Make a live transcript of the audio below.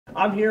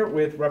I'm here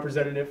with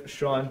Representative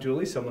Shawn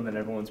Dooley, someone that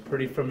everyone's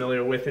pretty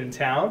familiar with in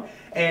town,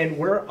 and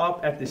we're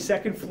up at the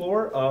second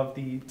floor of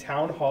the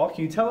town hall.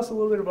 Can you tell us a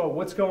little bit about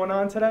what's going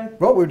on today?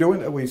 Well,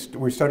 we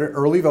started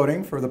early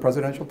voting for the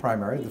presidential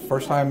primary. The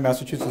first time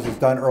Massachusetts has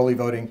done early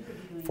voting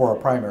for a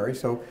primary,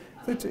 so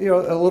it's a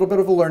little bit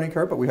of a learning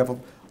curve, but we have a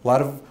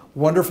lot of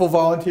wonderful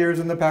volunteers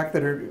in the pack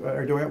that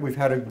are doing it. We've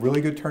had a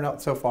really good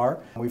turnout so far.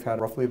 We've had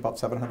roughly about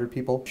 700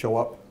 people show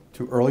up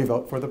to early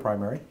vote for the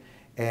primary.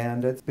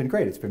 And it's been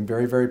great. It's been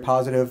very, very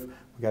positive.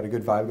 We've got a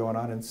good vibe going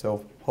on, and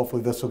so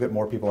hopefully this will get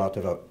more people out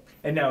to vote.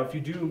 And now, if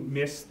you do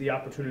miss the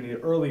opportunity to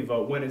early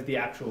vote, when is the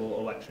actual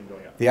election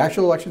going up? The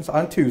actual election's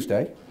on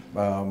Tuesday,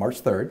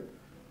 March 3rd,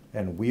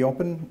 and we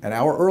open an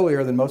hour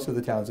earlier than most of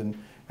the towns in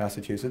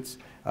Massachusetts,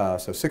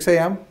 so 6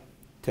 a.m.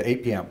 to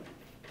 8 p.m.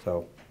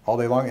 So all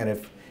day long, and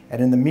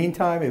in the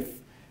meantime, if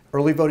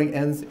early voting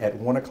ends at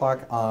 1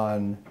 o'clock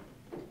on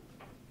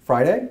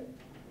Friday,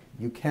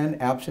 you can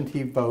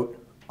absentee vote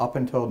up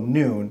until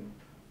noon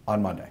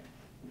on Monday.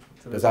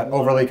 So is that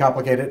overly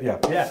complicated? Yeah.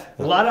 Yeah,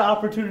 a lot of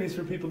opportunities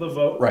for people to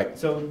vote. Right.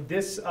 So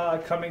this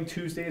coming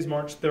Tuesday is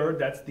March 3rd.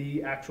 That's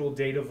the actual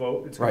day to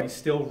vote. It's going to be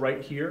still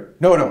right here?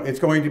 No, it's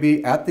going to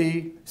be at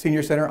the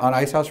Senior Center on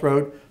Ice House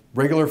Road.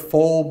 Regular,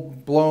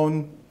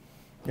 full-blown,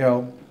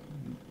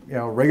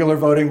 regular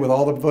voting with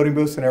all the voting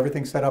booths and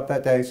everything set up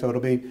that day. So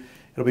it'll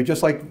be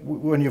just like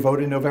when you vote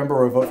in November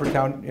or vote for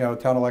town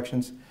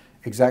elections.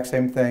 Exact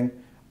same thing.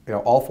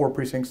 All 4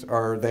 precincts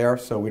are there,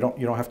 so you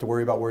don't have to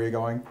worry about where you're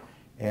going.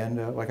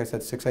 And like I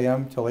said, 6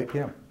 a.m. till 8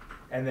 p.m.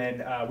 And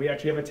then we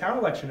actually have a town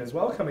election as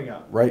well coming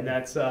up. Right. And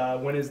that's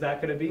when is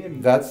that going to be?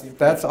 And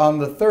that's on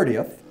the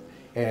 30th,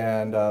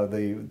 and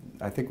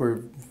I think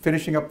we're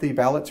finishing up the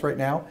ballots right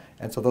now,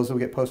 and so those will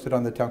get posted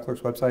on the town clerk's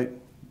website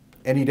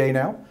any day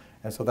now.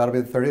 And so that'll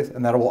be the 30th,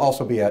 and that will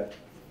also be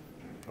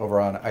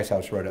over on Ice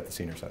House Road at the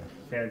Senior Center.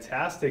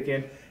 Fantastic.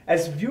 And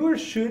as viewers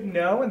should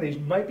know, and they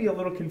might be a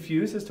little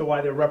confused as to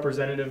why their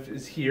representative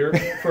is here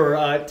for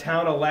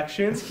town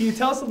elections, can you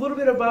tell us a little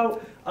bit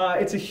about,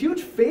 it's a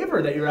huge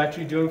favor that you're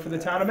actually doing for the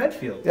town of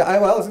Medfield. Yeah, I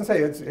was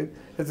going to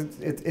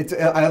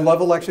say, I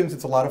love elections,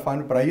 it's a lot of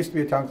fun, but I used to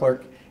be a town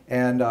clerk,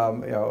 and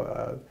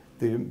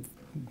the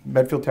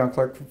Medfield town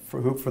clerk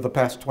for the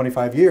past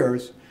 25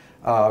 years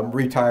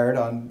retired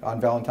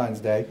on Valentine's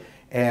Day.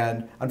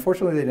 And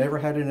unfortunately, they never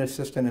had an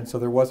assistant, and so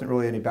there wasn't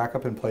really any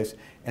backup in place.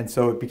 And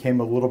so it became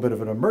a little bit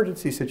of an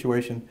emergency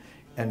situation.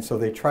 And so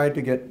they tried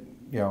to get,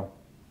 an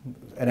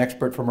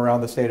expert from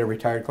around the state, a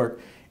retired clerk.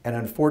 And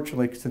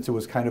unfortunately, since it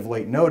was kind of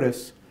late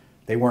notice,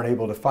 they weren't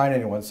able to find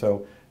anyone.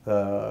 So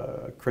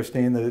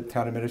Christine, the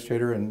town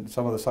administrator, and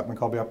some of the selectmen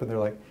called me up, and they're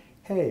like,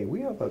 "Hey, we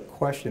have a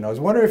question. I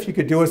was wondering if you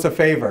could do us a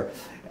favor."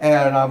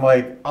 And I'm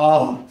like,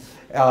 "Oh."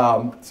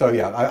 So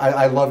yeah,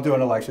 I love doing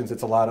elections.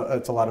 It's a lot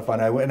of fun.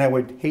 And I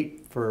would hate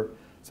for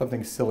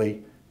something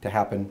silly to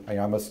happen.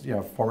 I'm a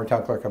former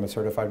town clerk. I'm a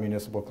certified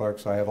municipal clerk,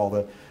 so I have all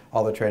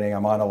the training.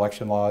 I'm on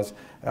election laws,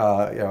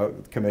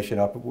 commission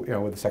up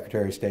with the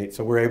Secretary of State.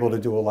 So we're able to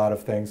do a lot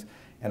of things,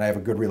 and I have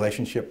a good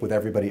relationship with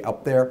everybody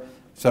up there.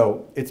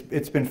 So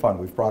it's been fun.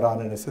 We've brought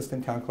on an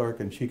assistant town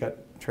clerk, and she got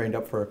trained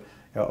up for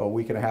a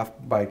week and a half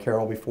by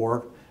Carol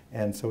before.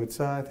 And so it's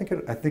I think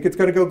it's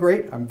going to go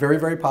great. I'm very,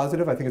 very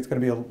positive. I think it's going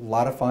to be a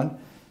lot of fun,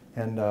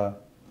 and the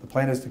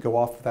plan is to go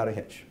off without a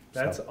hitch.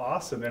 That's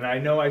awesome, and I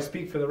know I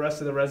speak for the rest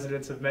of the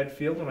residents of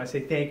Medfield when I say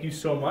thank you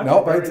so much.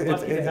 No, I'm very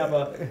lucky to have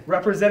a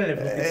representative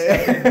who can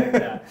step in like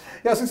that. Yeah,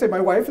 I was going to say, my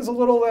wife is a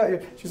little,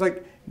 she's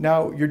like,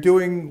 "Now you're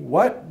doing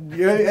what?"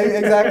 Yeah,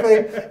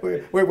 exactly.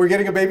 We're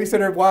getting a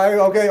babysitter. Why?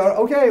 Okay,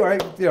 all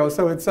right.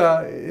 So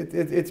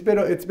it's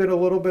been a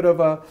little bit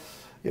of a,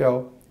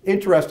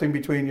 interesting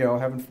between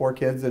having 4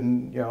 kids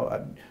and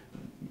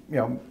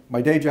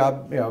my day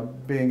job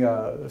being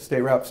a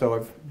state rep, so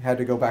I've had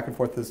to go back and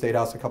forth to the state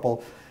house a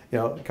couple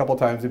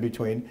times in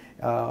between.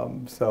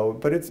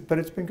 But it's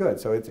been good.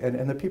 So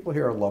and the people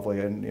here are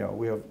lovely, and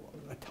we have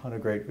a ton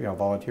of great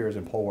volunteers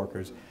and poll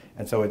workers,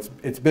 and so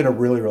it's been a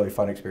really, really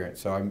fun experience.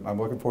 So I'm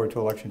looking forward to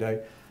Election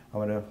Day. I'm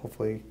going to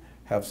hopefully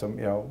have some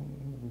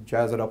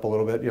jazz it up a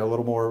little bit, a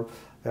little more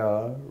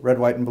red,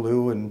 white, and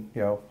blue, and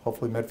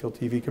hopefully Medfield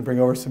TV can bring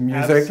over some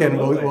music.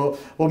 Absolutely. And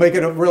we'll make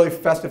it a really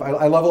festive.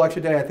 I love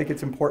Election Day. I think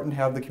it's important to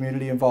have the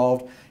community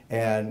involved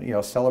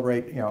and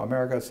celebrate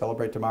America,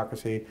 celebrate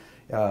democracy,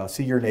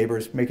 see your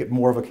neighbors, make it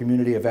more of a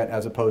community event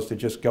as opposed to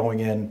just going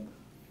in,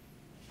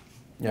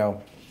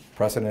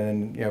 pressing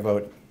in,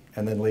 vote,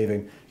 and then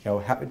leaving.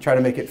 Try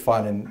to make it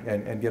fun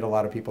and get a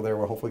lot of people there.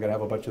 We're hopefully going to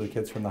have a bunch of the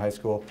kids from the high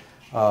school,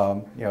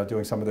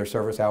 doing some of their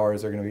service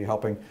hours. They're going to be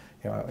helping.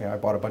 I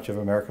bought a bunch of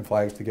American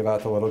flags to give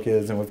out to little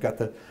kids, and we've got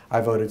the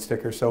I voted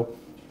sticker. So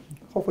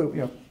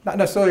hopefully, not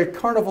necessarily a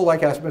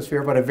carnival-like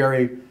atmosphere, but a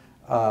very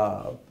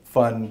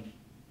fun,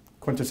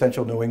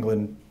 quintessential New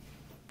England,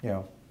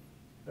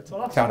 That's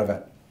awesome. Town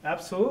event.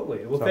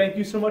 Absolutely. Well, thank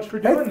you so much for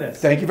doing this.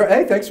 Thank you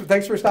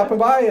thanks for stopping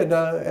by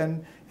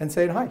and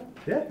saying hi.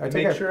 Yeah.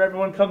 Make sure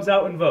everyone comes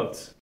out and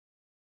votes.